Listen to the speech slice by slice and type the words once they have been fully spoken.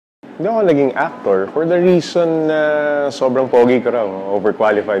Hindi ako naging actor for the reason na sobrang pogi ko raw.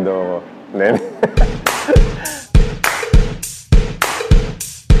 Overqualified daw ako. Then,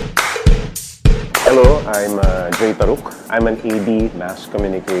 hello, I'm Jay Taruc. I'm an AD Mass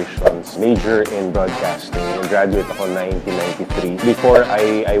Communications, major in broadcasting. Graduate ako 1993. Before,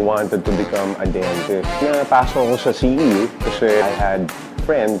 I wanted to become a dentist. Napasok ako sa CEU kasi I had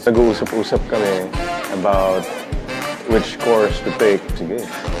friends. Nag-uusap-usap kami about which course to take. Sige,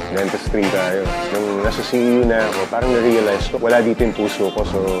 dentistry tayo. Nung nasa CEU na ako, parang na-realize ko, wala dito yung puso ko.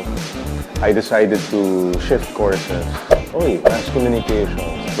 So, I decided to shift courses. Oy, mass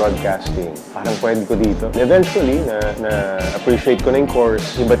communications, broadcasting. Parang pwede ko dito. Eventually, na-appreciate ko na yung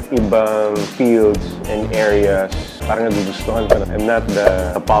course. Iba't ibang fields and areas. Parang nagugustuhan ko na. I'm not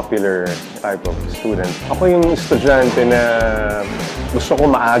the popular type of student. Ako yung estudyante na gusto ko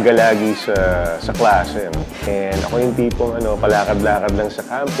maaga lagi sa klase. No? And ako yung tipong palakad-lakad lang sa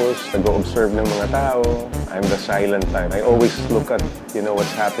campus, nag-o-observe ng mga tao. I'm the silent type. I always look at,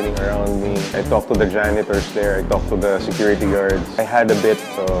 what's happening around me. I talk to the janitors there. I talk to the security guards. I had a bit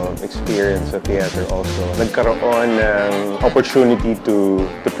of experience sa theater also. Nagkaroon ng opportunity to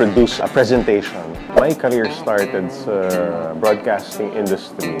produce a presentation. My career started sa broadcasting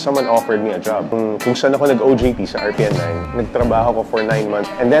industry. Someone offered me a job. Kung saan ako nag-OJT sa RPN9, nagtrabaho ko for 9 months.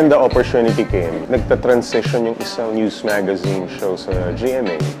 And then the opportunity came. Nagta-transition yung isang news magazine show sa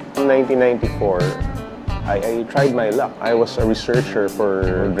GMA. In 1994, I tried my luck. I was a researcher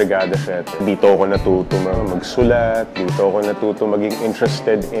for Brigada 7. Dito ako natuto magsulat. Dito ako natuto maging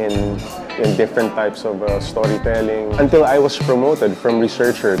interested in different types of storytelling. Until I was promoted from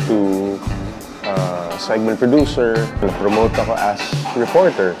researcher to segment producer. Na-promote ako as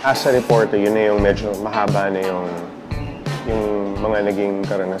reporter. As a reporter, yun na yung medyo mahaba na yung mga naging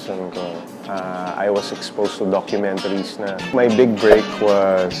karanasan ko. I was exposed to documentaries na. My big break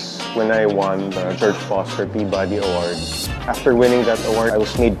was when I won the George Foster Peabody Award. After winning that award, I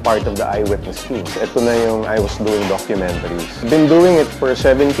was made part of the eyewitness team. Ito na yung I was doing documentaries. Been doing it for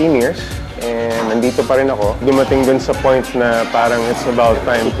 17 years. And nandito pa rin ako. Dumating dun sa point na parang it's about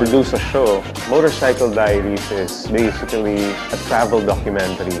time to produce a show. Motorcycle Diaries is basically a travel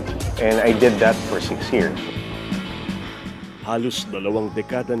documentary. And I did that for 6 years. Halos 2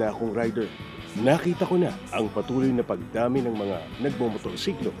 dekada na akong rider. Nakita ko na ang patuloy na pagdami ng mga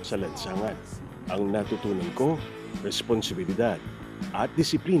nagmomotorsiklo sa lansangan. Ang natutunan ko, responsibilidad at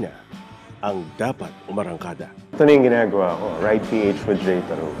disiplina ang dapat umarangkada. Ito na yung ginagawa ko, Ride PH with Jay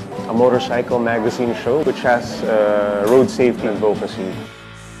Taruc. A motorcycle magazine show which has road safety advocacy.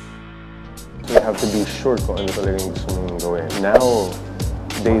 So you have to be sure kung ano talagang gusto mong gawin. Now,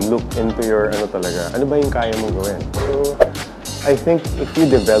 they look into your ano ba yung kaya mong gawin. So, I think if you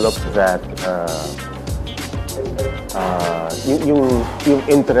develop that, yung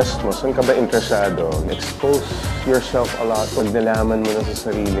interest mo, saan ka ba interesado, expose yourself a lot. Pag nalaman mo na sa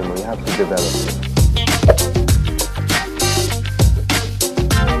sarili mo, you have to develop it.